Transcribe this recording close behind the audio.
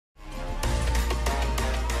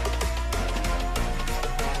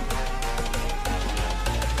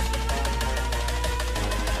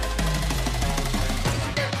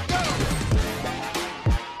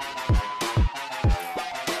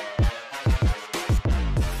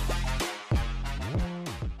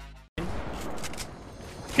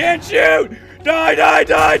Can't shoot! Die, die,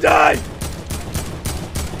 die, die!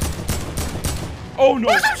 Oh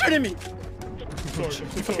no! Stop shooting me! Sorry,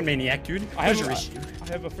 You fucking maniac, dude. I have Where's your issue?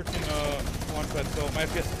 I have a freaking launch pad, so my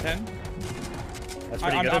FPS is 10. That's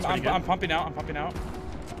pretty good. That's pretty good. I'm pumping out. I'm pumping out.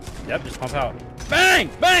 Yep, just pump out. Bang!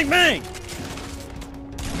 Bang! Bang! I'm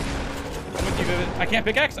with you, Vivid. I can't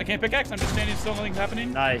pickaxe. I can't pickaxe. I'm just standing still. Nothing's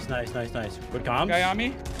happening. Nice, nice, nice, nice. Good comms. Guy on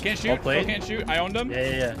me. Can't shoot. Well played. Still can't shoot. I owned him. Yeah,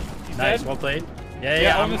 yeah, yeah. He's Nice, dead. well played. Yeah, yeah.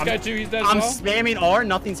 Yeah, I own this guy too. He's dead as I'm well. spamming R.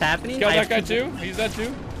 Nothing's happening. Killed that guy too. He's dead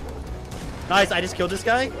too. Nice. I just killed this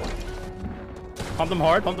guy. Pump him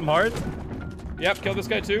hard. Pump him hard. Yep, killed this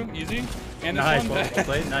guy too. Easy. And this Nice. one. Well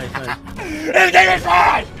played. Nice, nice. This game is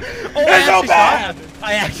bad! Oh, It's so bad!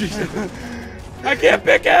 I actually shot. I can't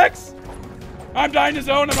pickaxe! I'm dying to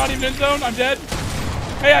zone. I'm not even in zone. I'm dead.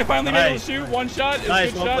 Hey, I finally made able to shoot. One shot. It's Nice,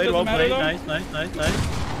 a good well shot. played, Doesn't well matter played. though. Nice, nice, nice,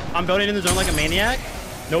 nice. I'm building in the zone like a maniac.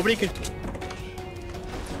 Nobody could.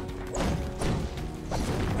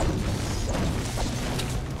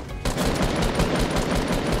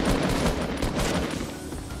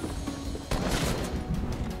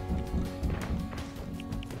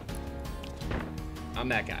 I'm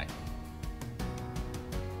that guy.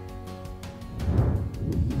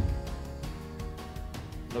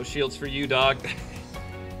 No shields for you, dog.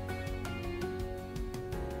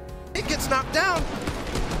 It gets knocked down.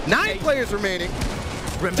 9 players remaining.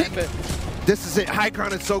 Remember, this is it. High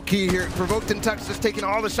ground is so key here. Provoked and Tux just taking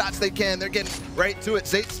all the shots they can. They're getting right to it.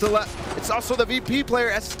 Zate's still up. It's also the VP player,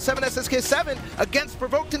 S7SSK7, against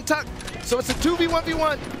Provoked and Tuck. So it's a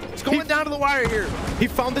 2v1v1. It's going down to the wire here. He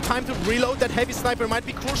found the time to reload. That heavy sniper might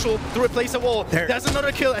be crucial to replace a wall. There's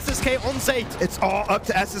another kill. SSK on Zate. It's all up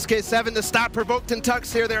to SSK7 to stop Provoked and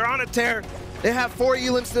Tux here. They're on a tear. They have 4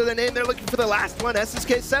 elims to their name. They're looking for the last one.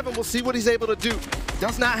 SSK7 will see what he's able to do.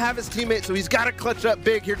 Does not have his teammate, so he's got to clutch up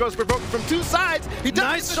big. Here goes Provoked from 2 sides. He does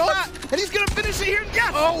Nice the shot. shot, and he's going to finish it here.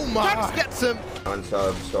 Yes! Oh my. Tux gets him. On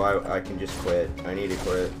sub, so I can just quit. I need to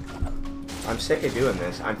quit. I'm sick of doing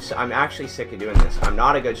this. I'm actually sick of doing this. I'm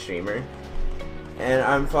not a good streamer, and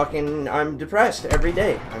I'm depressed every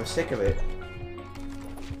day. I'm sick of it.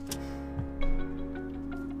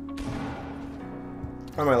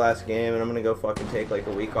 On my last game, and I'm gonna go fucking take like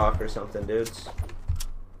a week off or something, dudes.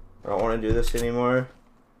 I don't want to do this anymore.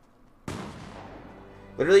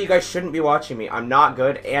 Literally, you guys shouldn't be watching me. I'm not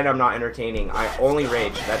good, and I'm not entertaining. I only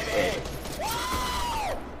rage. That's it.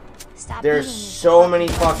 There's so many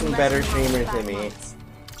fucking better streamers than me.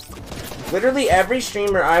 Literally every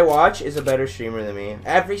streamer I watch is a better streamer than me.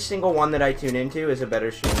 Every single one that I tune into is a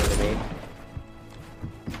better streamer than me.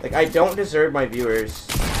 Like, I don't deserve my viewers.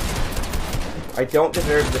 I don't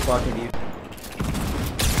deserve the fucking views.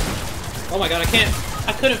 Oh my god,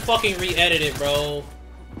 I couldn't fucking re-edit it, bro.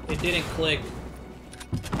 It didn't click.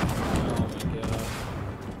 Oh my god.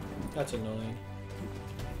 That's annoying.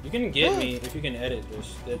 You can get me if you can edit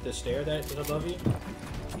this. The stair that is above you.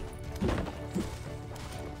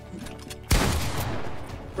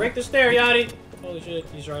 Break the stair, Yachty! Holy shit,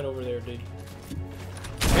 he's right over there, dude.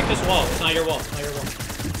 Break this wall. It's not your wall. It's not your wall.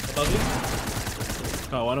 Above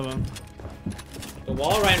you? Oh, one of them. The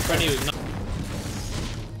wall right in front of you is not.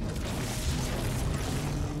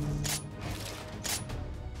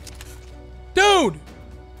 Dude!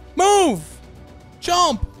 Move!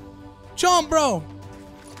 Jump! Jump, bro!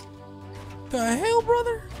 The hell,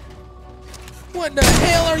 brother? What the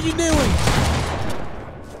hell are you doing?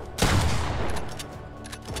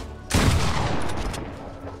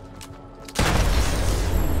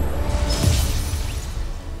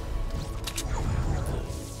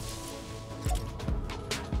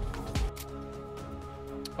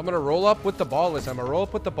 I'm gonna roll up with the ball. Listen, I'm gonna roll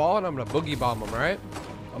up with the ball and I'm gonna boogie bomb them, right?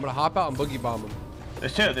 I'm gonna hop out and boogie bomb them.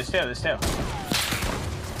 There's two.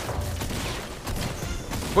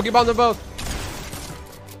 Boogie bomb them both.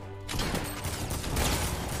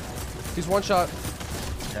 He's one shot.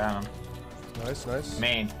 Got him. Nice, nice.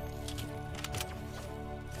 Main.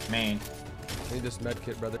 I need this med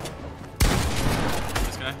kit, brother.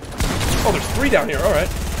 This guy. Oh, there's 3 down here. All right.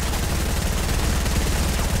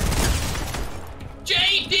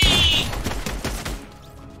 JD!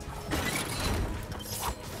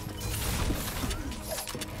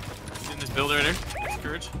 He's in this builder right there. That's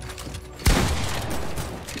courage.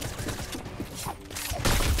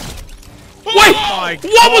 Wait!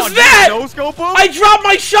 What was that? No scope him? I dropped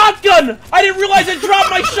my shotgun! I didn't realize I dropped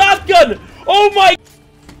my shotgun! Oh my...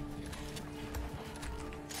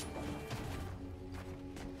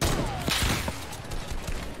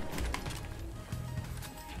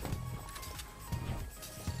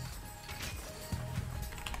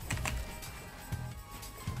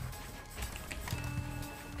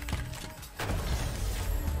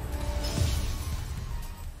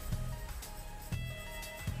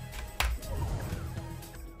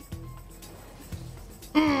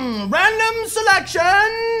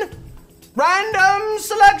 selection! Random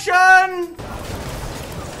selection!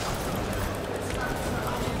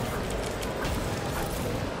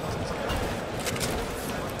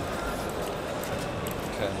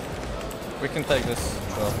 Okay. We can take this,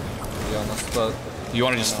 so, to be honest, but... You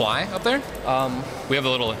want to just fly up there? We have a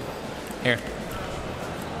little... Here.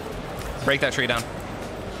 Break that tree down.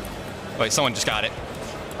 Wait, someone just got it.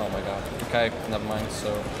 Oh my god. Okay, never mind,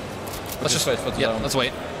 so... Let's just wait for the yeah, zone. let's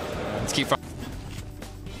wait. Let's keep flying.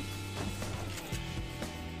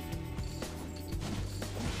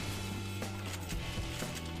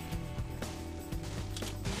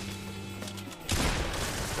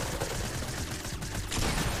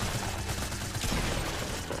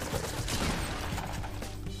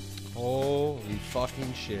 Holy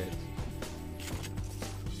fucking shit.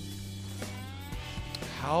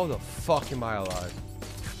 How the fuck am I alive?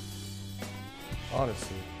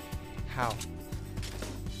 Honestly. How?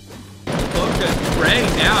 Close to spraying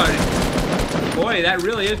down. Boy, that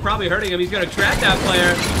really is probably hurting him. He's going to trap that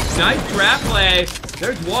player. Nice trap play.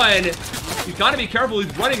 There's one. He's got to be careful.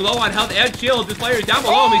 He's running low on health and shields. This player is down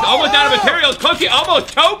below him. He's almost out of materials. Cookie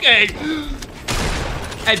almost choking.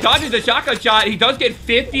 And dodges the shotgun shot. He does get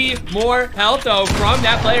 50 more health, though, from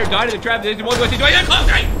that player dodging the trap. There's one going to do it.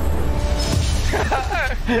 Close range.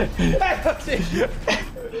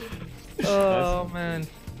 Oh, man.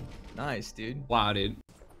 Nice, dude. Wow, dude.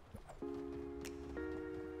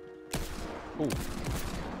 Ooh.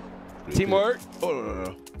 Teamwork.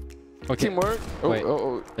 Okay. Teamwork. Wait.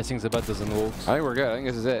 I think the bot doesn't work. I think we're good. I think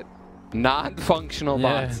this is it. Non-functional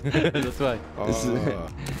bots. That's why. This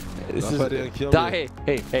is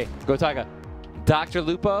hey, go Taga. Dr.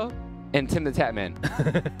 Lupo and Tim the Tatman.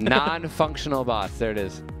 Non-functional bots. There it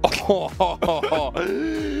is.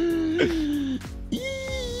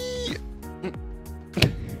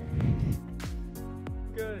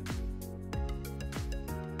 Good.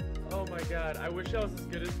 Oh my god, I wish I was as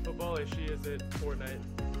good at football as she is at Fortnite.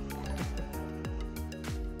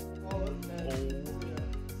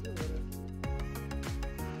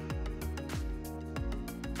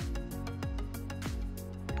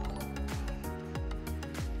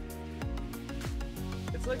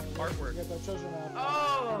 It's like artwork.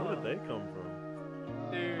 Oh! Where did they come from?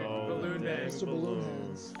 Dude, oh, balloon man. Mr. Balloon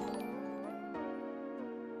Hands.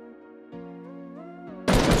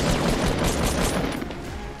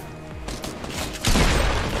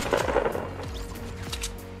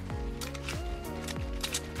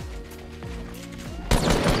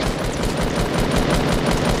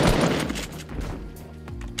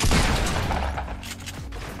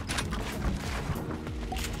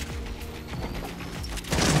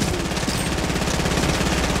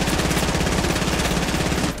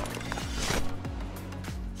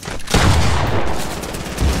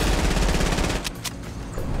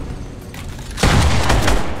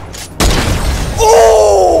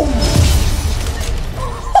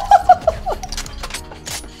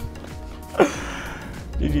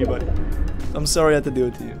 GG, buddy. I'm sorry I had to do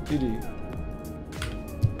it to you. GG.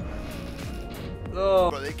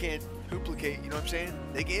 Oh. Bro, they can't duplicate, you know what I'm saying?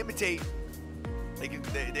 They can imitate. They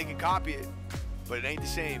can copy it, but it ain't the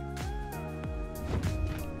same.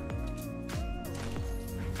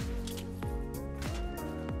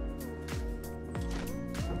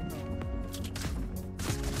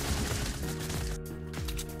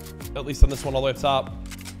 At least on this one all the way up top.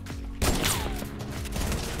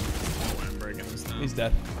 He's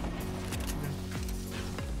dead.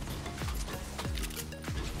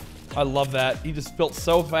 I love that. He just built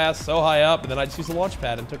so fast, so high up, and then I just used the launch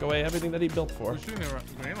pad and took away everything that he built for. Who's shooting the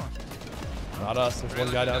grenade launcher? Not us. There's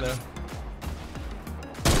one guy down there.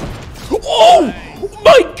 Oh!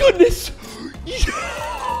 My goodness!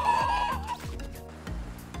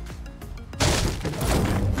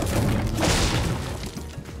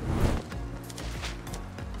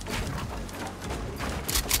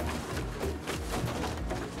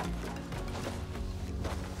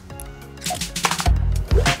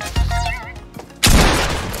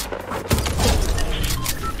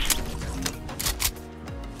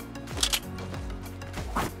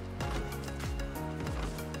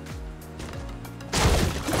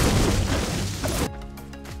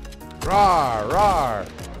 Rawr, rawr.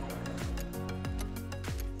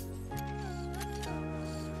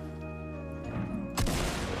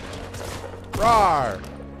 Rawr.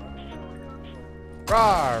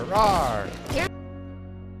 Rawr, rawr.